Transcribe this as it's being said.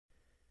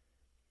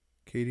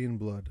Cadian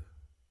Blood.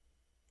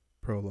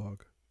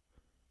 Prologue.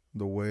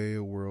 The Way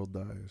a World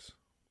Dies.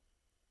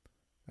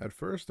 At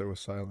first there was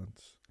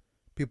silence.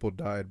 People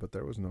died, but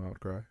there was no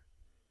outcry.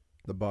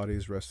 The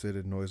bodies rested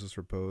in noiseless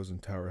repose in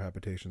tower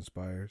habitation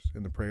spires,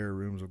 in the prayer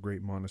rooms of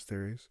great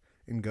monasteries,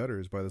 in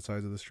gutters by the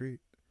sides of the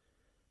street.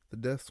 The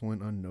deaths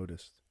went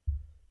unnoticed.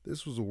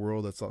 This was a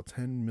world that saw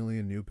 10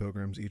 million new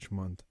pilgrims each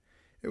month.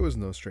 It was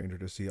no stranger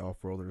to see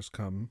off-worlders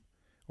come,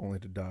 only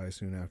to die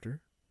soon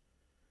after.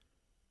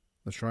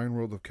 The shrine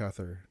world of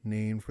Cathar,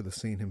 named for the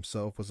saint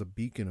himself, was a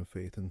beacon of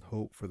faith and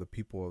hope for the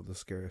people of the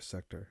scarce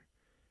sector.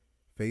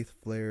 Faith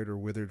flared or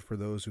withered for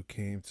those who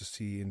came to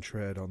see and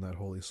tread on that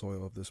holy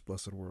soil of this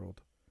blessed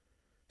world,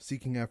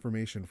 seeking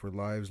affirmation for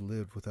lives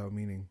lived without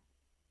meaning.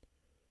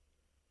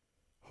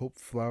 Hope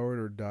flowered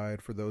or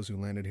died for those who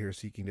landed here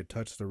seeking to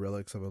touch the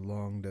relics of a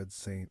long-dead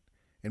saint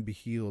and be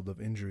healed of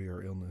injury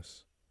or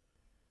illness.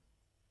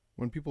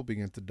 When people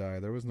began to die,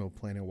 there was no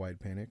planet-wide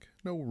panic,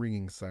 no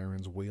ringing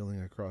sirens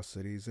wailing across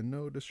cities, and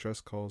no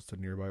distress calls to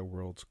nearby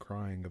worlds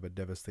crying of a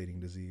devastating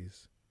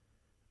disease.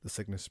 The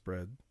sickness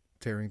spread,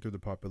 tearing through the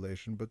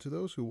population, but to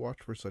those who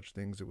watched for such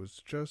things, it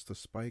was just a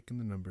spike in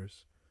the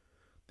numbers.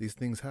 These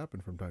things happen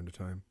from time to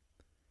time.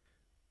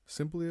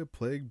 Simply a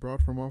plague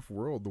brought from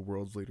off-world, the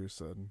world's leaders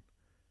said.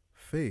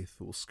 Faith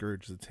will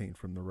scourge the taint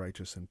from the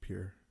righteous and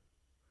pure.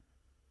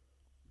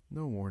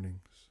 No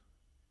warnings,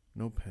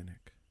 no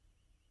panic.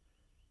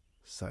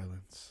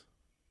 Silence.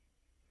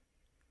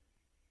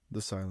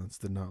 The silence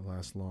did not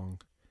last long.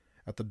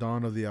 At the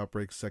dawn of the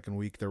outbreak's second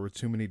week, there were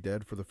too many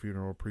dead for the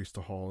funeral priest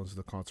to haul into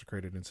the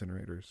consecrated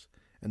incinerators,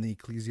 and the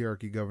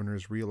ecclesiarchy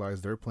governors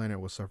realized their planet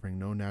was suffering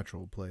no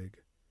natural plague.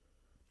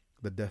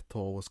 The death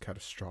toll was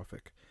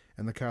catastrophic,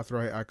 and the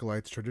Catharite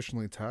acolytes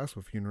traditionally tasked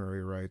with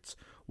funerary rites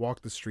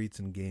walked the streets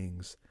in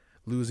gangs,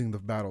 losing the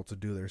battle to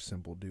do their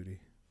simple duty.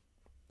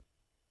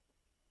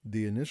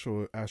 The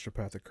initial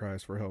astropathic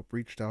cries for help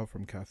reached out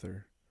from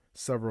Cathar,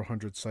 several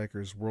hundred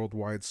psychers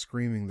worldwide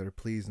screaming their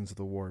pleas into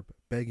the warp,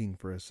 begging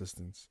for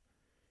assistance.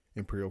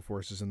 Imperial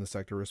forces in the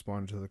sector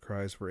responded to the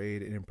cries for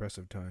aid in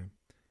impressive time.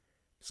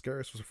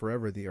 Scarus was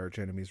forever the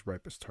archenemy's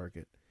ripest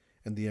target,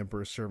 and the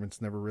Emperor's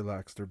servants never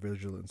relaxed their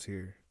vigilance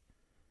here.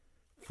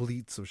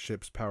 Fleets of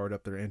ships powered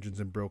up their engines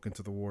and broke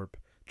into the warp,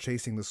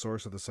 chasing the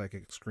source of the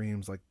psychic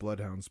screams like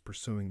bloodhounds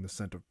pursuing the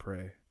scent of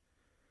prey.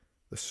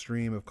 The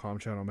stream of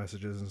comm channel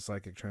messages and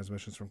psychic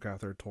transmissions from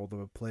Cathar told of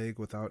a plague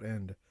without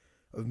end,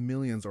 of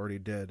millions already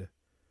dead,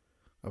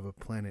 of a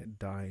planet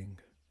dying.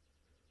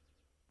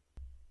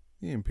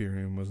 The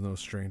Imperium was no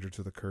stranger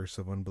to the curse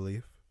of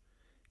unbelief.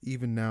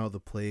 Even now the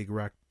plague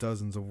racked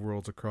dozens of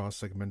worlds across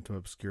Segmentum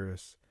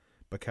Obscurus,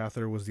 but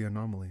Cathar was the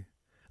anomaly,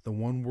 the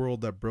one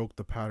world that broke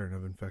the pattern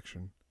of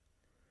infection.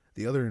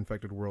 The other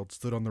infected world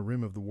stood on the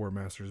rim of the War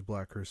Master's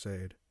Black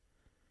Crusade.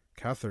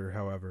 Cathar,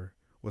 however,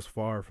 was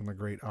far from the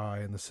great eye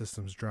and the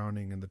systems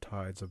drowning in the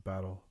tides of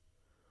battle.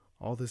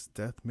 All this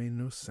death made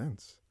no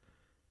sense.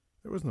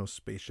 There was no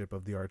spaceship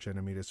of the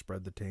archenemy to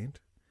spread the taint,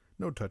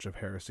 no touch of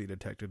heresy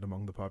detected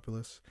among the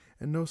populace,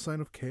 and no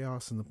sign of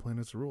chaos in the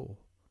planet's rule.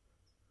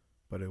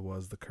 But it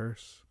was the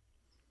curse.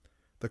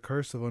 The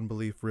curse of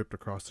unbelief ripped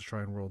across the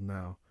shrine world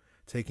now,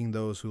 taking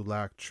those who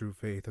lacked true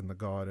faith in the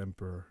god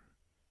emperor.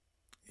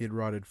 It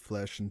rotted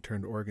flesh and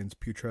turned organs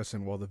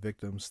putrescent while the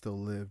victims still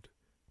lived.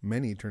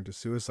 Many turned to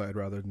suicide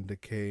rather than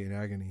decay in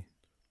agony.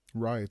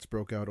 Riots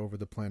broke out over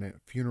the planet,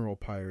 funeral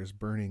pyres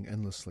burning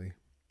endlessly,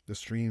 the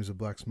streams of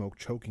black smoke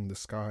choking the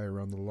sky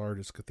around the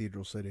largest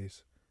cathedral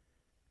cities.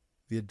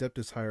 The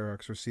Adeptus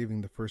hierarchs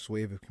receiving the first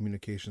wave of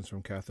communications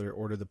from Cathar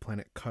ordered the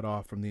planet cut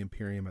off from the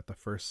Imperium at the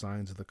first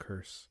signs of the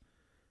curse.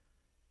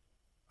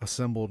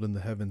 Assembled in the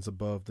heavens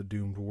above the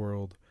doomed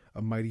world,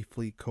 a mighty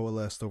fleet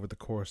coalesced over the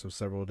course of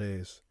several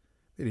days.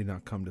 They did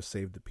not come to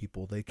save the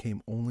people, they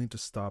came only to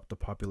stop the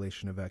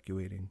population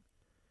evacuating.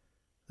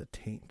 The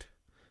taint,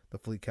 the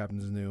fleet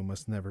captains knew,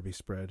 must never be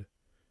spread.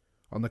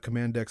 On the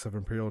command decks of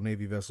Imperial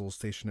Navy vessels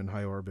stationed in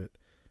high orbit,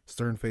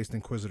 stern-faced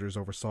inquisitors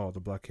oversaw the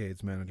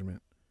blockade's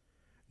management.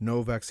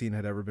 No vaccine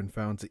had ever been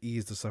found to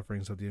ease the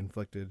sufferings of the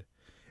inflicted.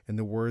 In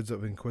the words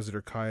of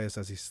Inquisitor Caius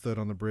as he stood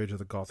on the bridge of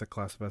the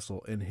Gothic-class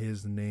vessel, in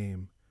his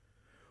name,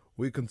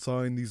 "We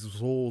consign these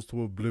souls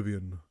to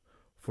oblivion,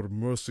 for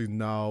mercy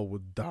now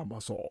would damn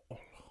us all."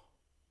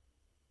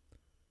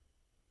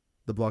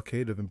 The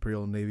blockade of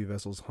Imperial Navy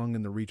vessels hung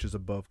in the reaches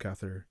above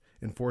Cathar,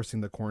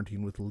 enforcing the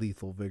quarantine with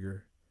lethal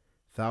vigor.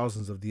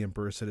 Thousands of the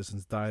Emperor's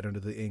citizens died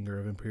under the anger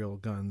of Imperial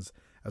guns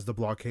as the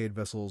blockade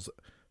vessels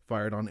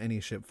fired on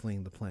any ship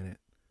fleeing the planet.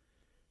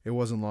 It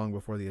wasn't long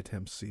before the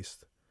attempts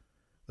ceased.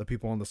 The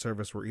people on the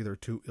surface were either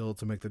too ill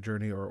to make the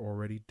journey or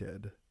already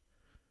dead.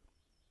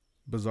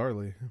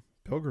 Bizarrely,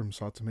 pilgrims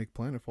sought to make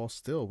planetfall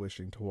still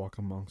wishing to walk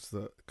amongst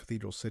the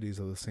cathedral cities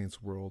of the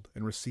Saints' world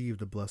and receive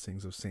the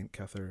blessings of Saint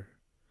Cathar.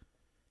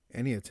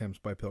 Any attempts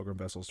by pilgrim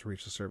vessels to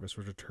reach the surface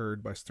were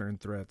deterred by stern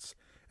threats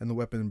and the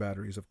weapon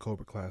batteries of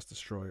Cobra-class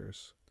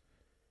destroyers.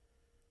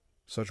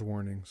 Such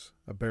warnings,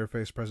 a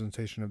barefaced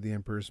presentation of the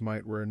Emperor's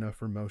might, were enough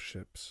for most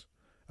ships.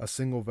 A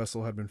single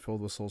vessel had been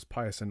filled with souls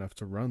pious enough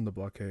to run the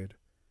blockade.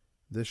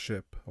 This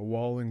ship, a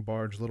wallowing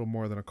barge little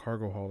more than a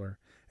cargo hauler,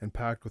 and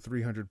packed with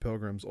 300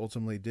 pilgrims,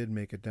 ultimately did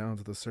make it down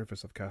to the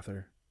surface of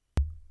Cather.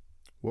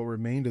 What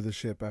remained of the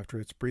ship after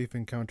its brief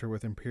encounter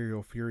with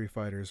Imperial Fury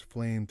fighters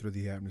flamed through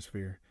the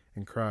atmosphere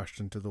and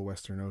crashed into the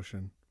Western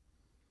Ocean.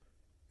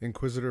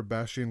 Inquisitor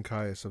Bastian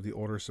Caius of the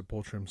Order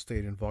Sepulchrum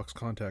stayed in Vox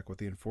contact with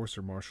the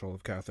Enforcer Marshal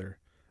of Cather,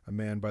 a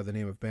man by the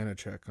name of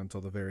Banachek, until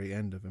the very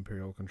end of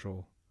Imperial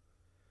control.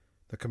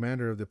 The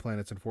commander of the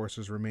planet's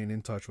enforcers remained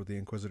in touch with the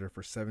Inquisitor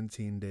for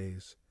 17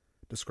 days,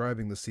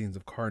 describing the scenes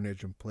of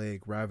carnage and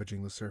plague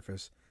ravaging the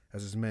surface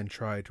as his men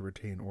tried to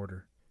retain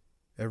order.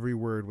 Every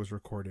word was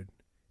recorded,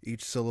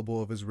 each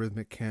syllable of his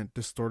rhythmic cant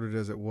distorted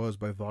as it was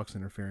by Vox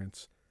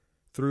interference.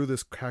 Through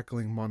this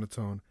cackling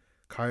monotone,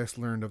 Caius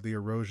learned of the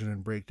erosion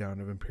and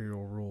breakdown of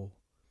Imperial rule.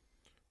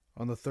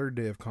 On the third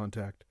day of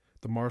contact,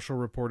 the Marshal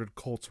reported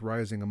cults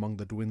rising among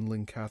the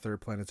dwindling Cather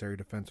Planetary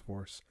Defense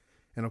Force,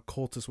 and of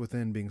cultists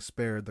within being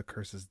spared the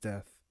curse's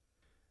death.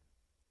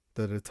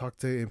 The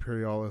Detacte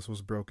Imperialis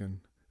was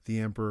broken, the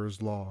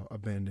Emperor's law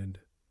abandoned.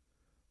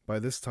 By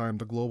this time,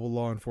 the global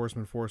law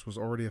enforcement force was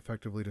already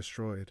effectively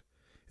destroyed.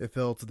 It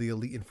fell to the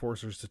elite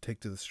enforcers to take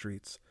to the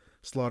streets,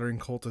 slaughtering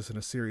cultists in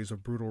a series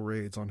of brutal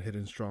raids on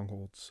hidden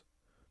strongholds.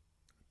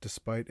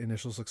 Despite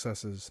initial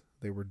successes,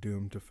 they were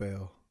doomed to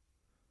fail.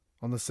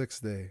 On the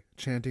sixth day,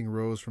 chanting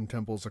rose from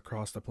temples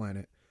across the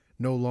planet,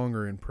 no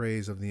longer in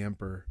praise of the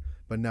Emperor,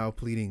 but now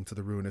pleading to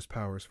the ruinous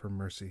powers for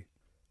mercy.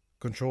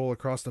 Control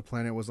across the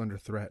planet was under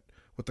threat,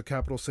 with the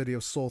capital city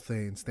of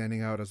Solthane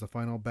standing out as the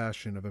final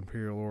bastion of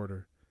Imperial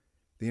order.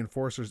 The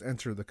enforcers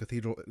entered the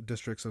cathedral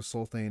districts of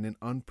Solthane in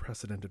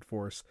unprecedented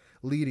force,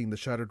 leading the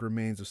shattered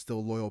remains of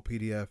still loyal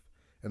PDF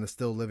and the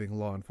still living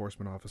law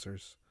enforcement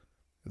officers.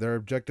 Their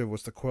objective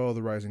was to quell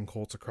the rising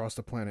cults across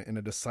the planet in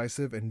a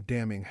decisive and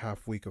damning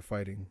half-week of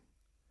fighting.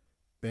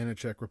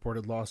 Banachek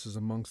reported losses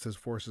amongst his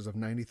forces of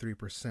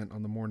 93%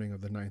 on the morning of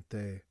the 9th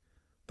day.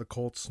 The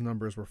cults'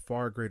 numbers were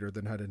far greater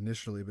than had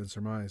initially been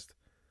surmised.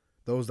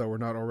 Those that were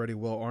not already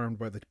well armed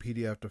by the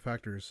PDF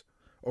defectors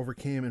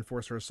overcame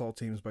enforcer assault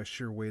teams by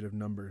sheer weight of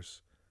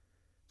numbers.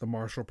 The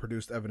Marshal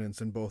produced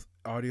evidence in both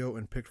audio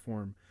and pict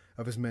form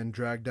of his men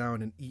dragged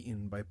down and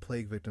eaten by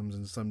plague victims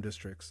in some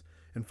districts,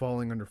 and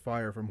falling under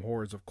fire from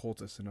hordes of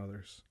cultists in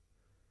others.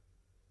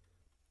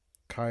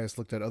 Caius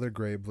looked at other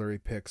gray, blurry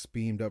pics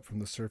beamed up from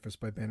the surface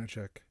by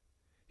Banachek.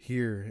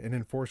 Here, an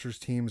enforcer's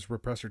team's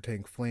repressor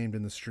tank flamed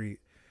in the street.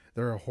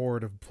 There a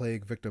horde of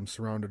plague victims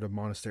surrounded a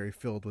monastery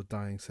filled with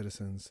dying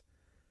citizens.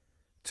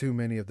 Too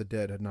many of the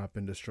dead had not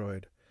been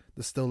destroyed.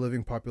 The still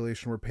living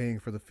population were paying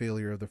for the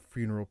failure of the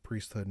funeral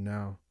priesthood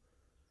now.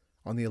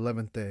 On the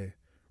 11th day,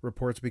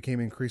 reports became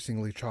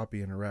increasingly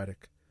choppy and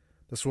erratic.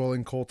 The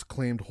swelling cults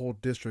claimed whole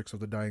districts of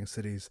the dying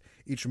cities,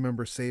 each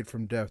member saved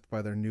from death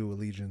by their new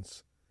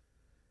allegiance.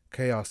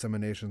 Chaos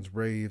emanations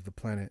raved the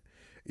planet,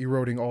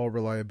 eroding all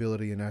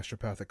reliability in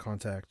astropathic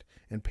contact,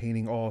 and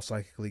painting all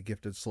psychically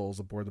gifted souls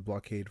aboard the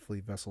blockade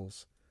fleet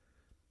vessels.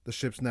 The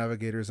ship's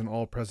navigators and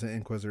all present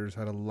Inquisitors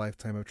had a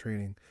lifetime of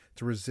training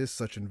to resist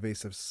such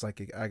invasive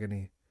psychic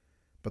agony,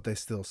 but they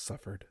still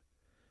suffered.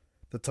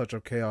 The touch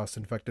of chaos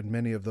infected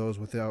many of those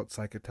without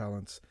psychic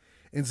talents.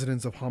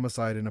 Incidents of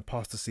homicide and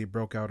apostasy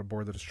broke out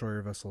aboard the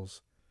destroyer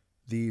vessels.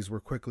 These were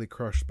quickly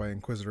crushed by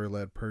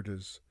Inquisitor-led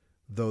purges,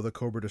 though the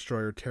Cobra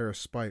destroyer Terra's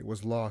spite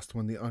was lost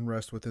when the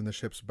unrest within the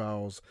ship's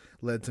bowels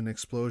led to an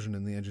explosion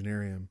in the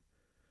engineerium.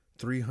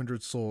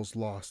 300 souls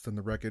lost, and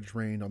the wreckage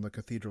rained on the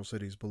cathedral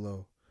cities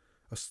below,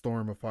 a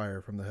storm of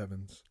fire from the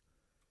heavens.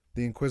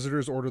 The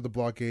Inquisitors ordered the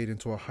blockade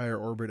into a higher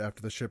orbit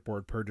after the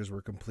shipboard purges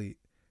were complete.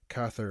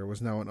 Cather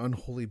was now an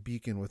unholy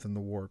beacon within the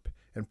warp,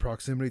 and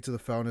proximity to the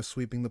foulness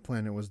sweeping the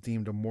planet was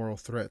deemed a moral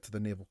threat to the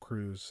naval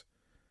crews.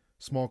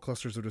 Small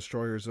clusters of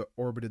destroyers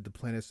orbited the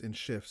planets in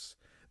shifts,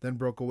 then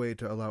broke away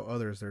to allow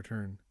others their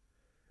turn.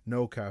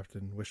 No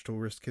captain wished to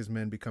risk his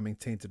men becoming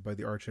tainted by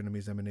the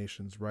archenemy's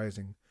emanations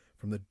rising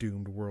from the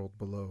doomed world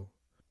below.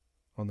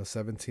 On the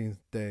 17th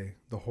day,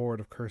 the horde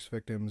of cursed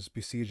victims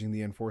besieging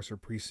the Enforcer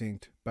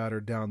precinct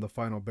battered down the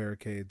final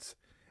barricades,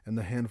 and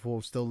the handful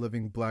of still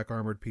living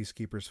black-armored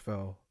peacekeepers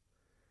fell.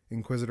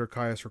 Inquisitor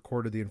Caius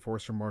recorded the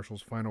Enforcer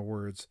Marshal's final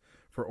words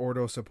for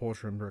Ordo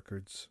Sepulchrum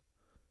records.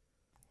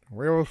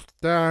 "We will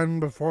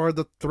stand before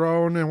the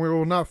throne, and we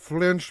will not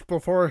flinch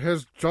before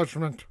his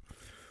judgment,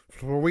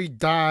 for we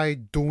die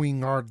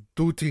doing our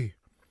duty."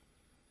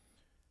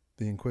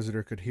 The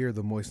Inquisitor could hear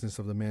the moistness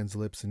of the man's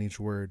lips in each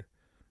word.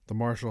 The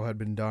Marshal had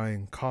been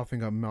dying,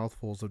 coughing up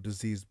mouthfuls of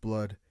diseased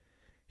blood.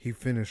 He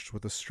finished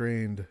with a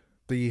strained,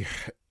 "The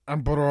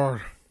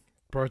Emperor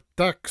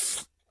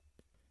protects."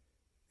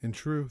 In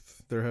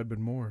truth, there had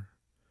been more,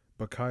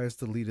 but Caius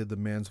deleted the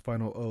man's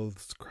final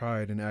oaths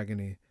cried in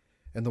agony,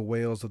 and the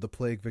wails of the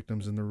plague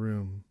victims in the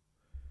room.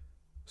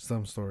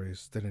 Some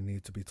stories didn't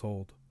need to be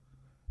told.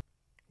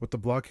 With the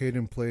blockade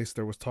in place,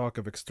 there was talk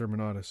of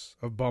exterminatus,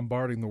 of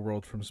bombarding the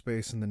world from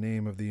space in the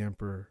name of the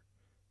Emperor.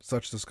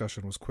 Such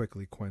discussion was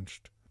quickly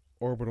quenched.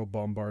 Orbital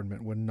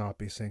bombardment would not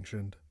be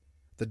sanctioned.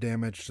 The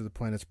damage to the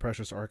planet's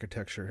precious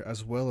architecture,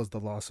 as well as the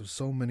loss of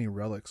so many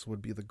relics,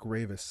 would be the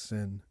gravest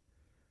sin.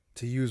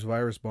 To use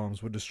virus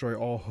bombs would destroy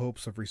all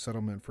hopes of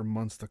resettlement for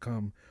months to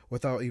come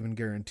without even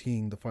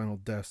guaranteeing the final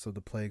deaths of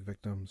the plague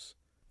victims.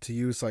 To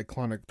use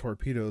cyclonic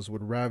torpedoes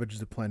would ravage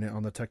the planet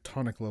on the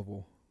tectonic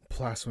level.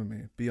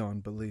 Blasphemy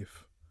beyond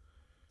belief.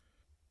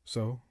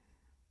 So,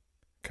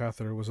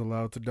 Cathar was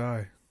allowed to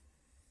die.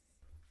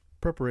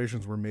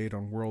 Preparations were made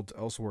on worlds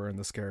elsewhere in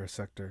the Scarus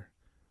sector.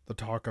 The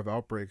talk of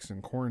outbreaks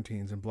and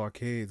quarantines and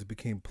blockades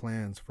became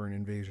plans for an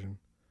invasion.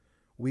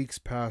 Weeks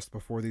passed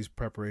before these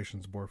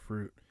preparations bore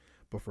fruit,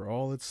 but for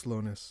all its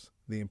slowness,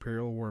 the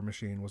Imperial war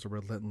machine was a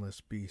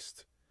relentless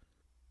beast.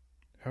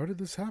 How did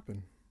this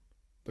happen?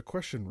 The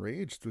question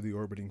raged through the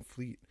orbiting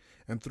fleet,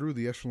 and through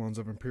the echelons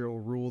of Imperial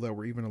rule that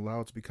were even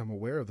allowed to become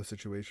aware of the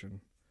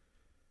situation.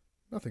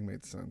 Nothing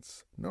made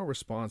sense. No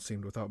response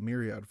seemed without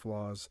myriad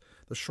flaws.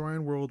 The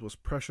Shrine world was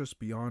precious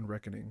beyond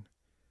reckoning,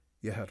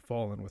 yet had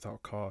fallen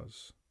without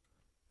cause.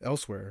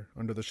 Elsewhere,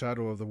 under the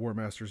shadow of the War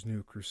Master's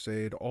new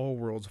crusade, all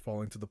worlds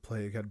falling to the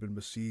plague had been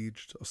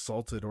besieged,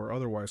 assaulted, or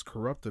otherwise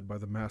corrupted by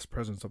the mass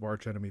presence of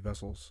arch-enemy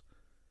vessels.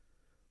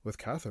 With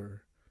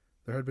Cathar,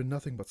 there had been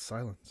nothing but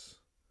silence.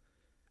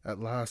 At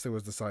last it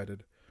was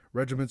decided.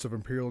 Regiments of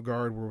Imperial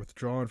Guard were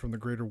withdrawn from the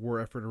greater war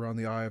effort around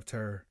the Eye of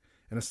Terror,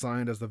 and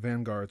assigned as the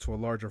vanguard to a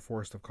larger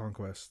force of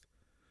conquest.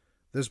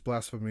 This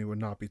blasphemy would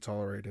not be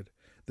tolerated.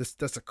 This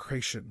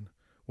desecration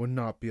would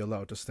not be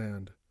allowed to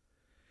stand.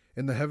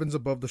 In the heavens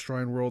above the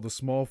Shrine world, a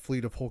small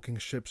fleet of hulking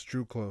ships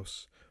drew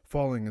close,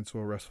 falling into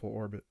a restful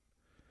orbit.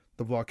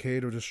 The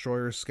blockade of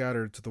destroyers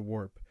scattered to the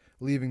warp,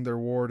 leaving their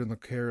ward in the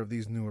care of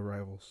these new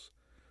arrivals,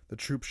 the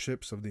troop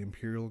ships of the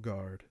Imperial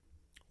Guard.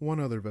 One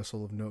other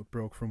vessel of note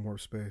broke from warp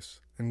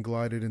space, and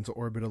glided into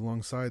orbit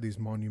alongside these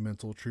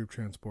monumental troop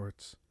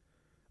transports.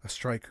 A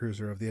strike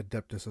cruiser of the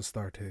Adeptus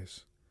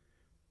Astartes,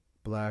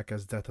 black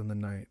as death in the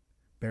night,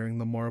 bearing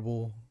the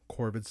marble,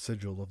 corvid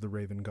sigil of the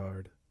Raven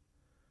Guard.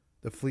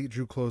 The fleet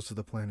drew close to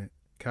the planet,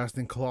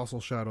 casting colossal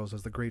shadows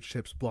as the great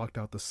ships blocked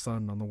out the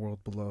sun on the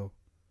world below.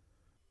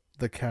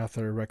 The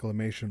Cathar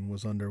reclamation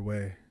was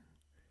underway.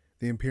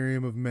 The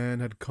Imperium of Man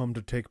had come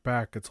to take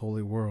back its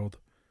holy world.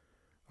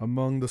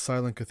 Among the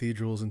silent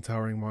cathedrals and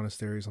towering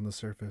monasteries on the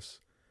surface,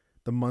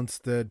 the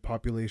months-dead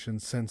population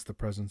sensed the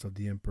presence of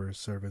the Emperor's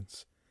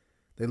servants.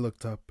 They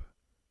looked up,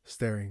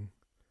 staring,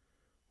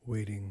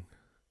 waiting.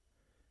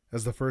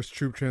 As the first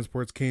troop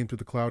transports came through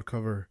the cloud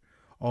cover,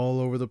 all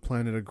over the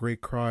planet a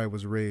great cry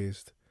was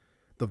raised.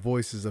 The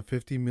voices of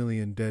 50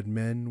 million dead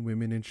men,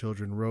 women, and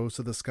children rose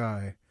to the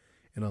sky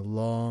in a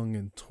long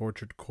and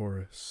tortured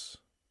chorus.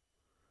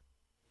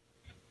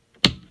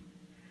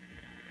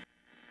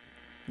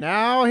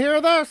 Now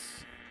hear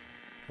this!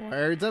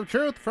 Words of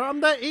truth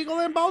from the Eagle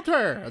and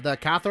Bolter. The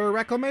Cathar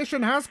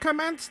reclamation has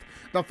commenced.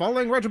 The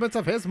following regiments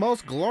of His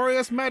Most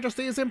Glorious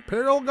Majesty's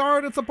Imperial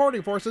Guard and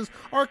supporting forces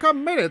are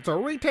committed to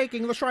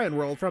retaking the Shrine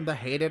World from the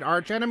hated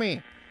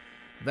arch-enemy.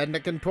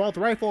 Vendican 12th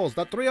Rifles,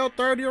 the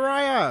 303rd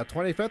Uriah,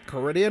 25th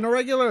Cadian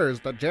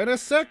Irregulars, the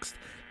Janus 6th,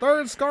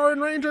 3rd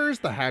Scaran Rangers,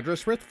 the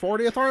Hadris Frith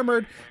 40th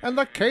Armored, and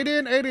the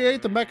Cadian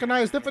 88th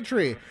Mechanized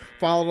Infantry,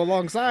 followed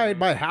alongside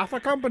by half a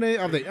company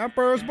of the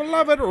Emperor's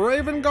beloved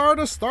Raven Guard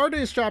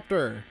Astartes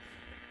chapter.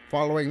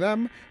 Following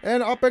them,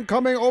 and up and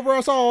coming over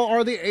us all,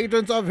 are the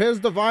agents of His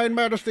Divine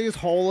Majesty's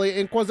Holy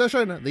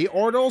Inquisition, the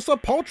Ordo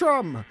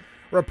Sepulchrum.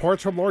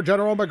 Reports from Lord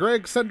General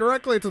McGrigg sent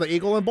directly to the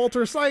Eagle and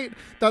Bolter site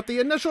that the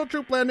initial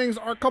troop landings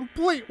are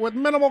complete with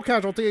minimal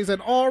casualties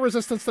and all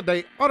resistance to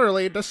date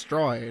utterly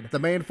destroyed. The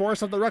main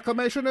force of the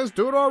reclamation is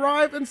due to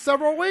arrive in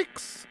several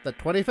weeks. The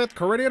 25th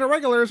Cadian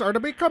Irregulars are to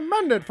be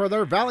commended for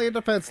their valiant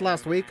defense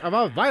last week of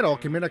a vital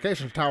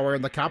communications tower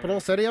in the capital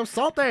city of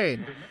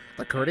Sultane.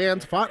 The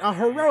Cadians fought a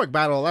heroic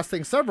battle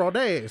lasting several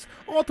days,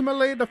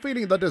 ultimately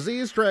defeating the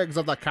diseased dregs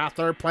of the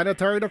Cathar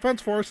Planetary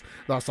Defense Force,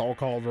 the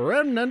so-called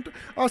Remnant,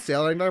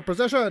 assailing their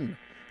position.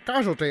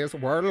 Casualties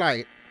were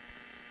light.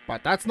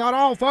 But that's not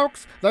all,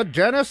 folks. The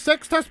Janus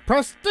 6th has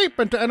pressed deep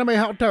into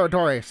enemy-held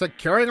territory,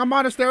 securing a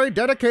monastery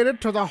dedicated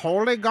to the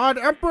Holy God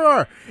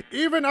Emperor.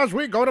 Even as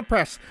we go to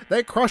press,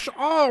 they crush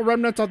all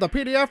remnants of the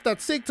PDF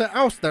that seek to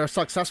oust their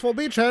successful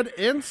beachhead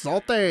in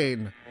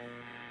Sultane.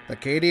 The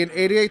Cadian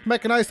 88th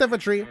Mechanized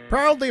Infantry,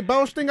 proudly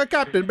boasting a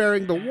captain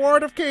bearing the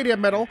Ward of Cadian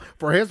medal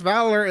for his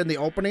valor in the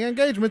opening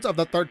engagements of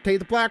the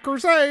 13th Black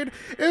Crusade,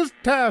 is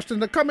tasked in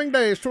the coming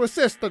days to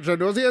assist the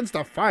Genusians'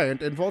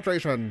 defiant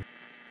infiltration.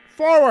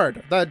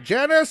 Forward, the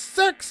Janus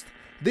 6th!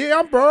 The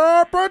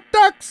Emperor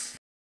protects!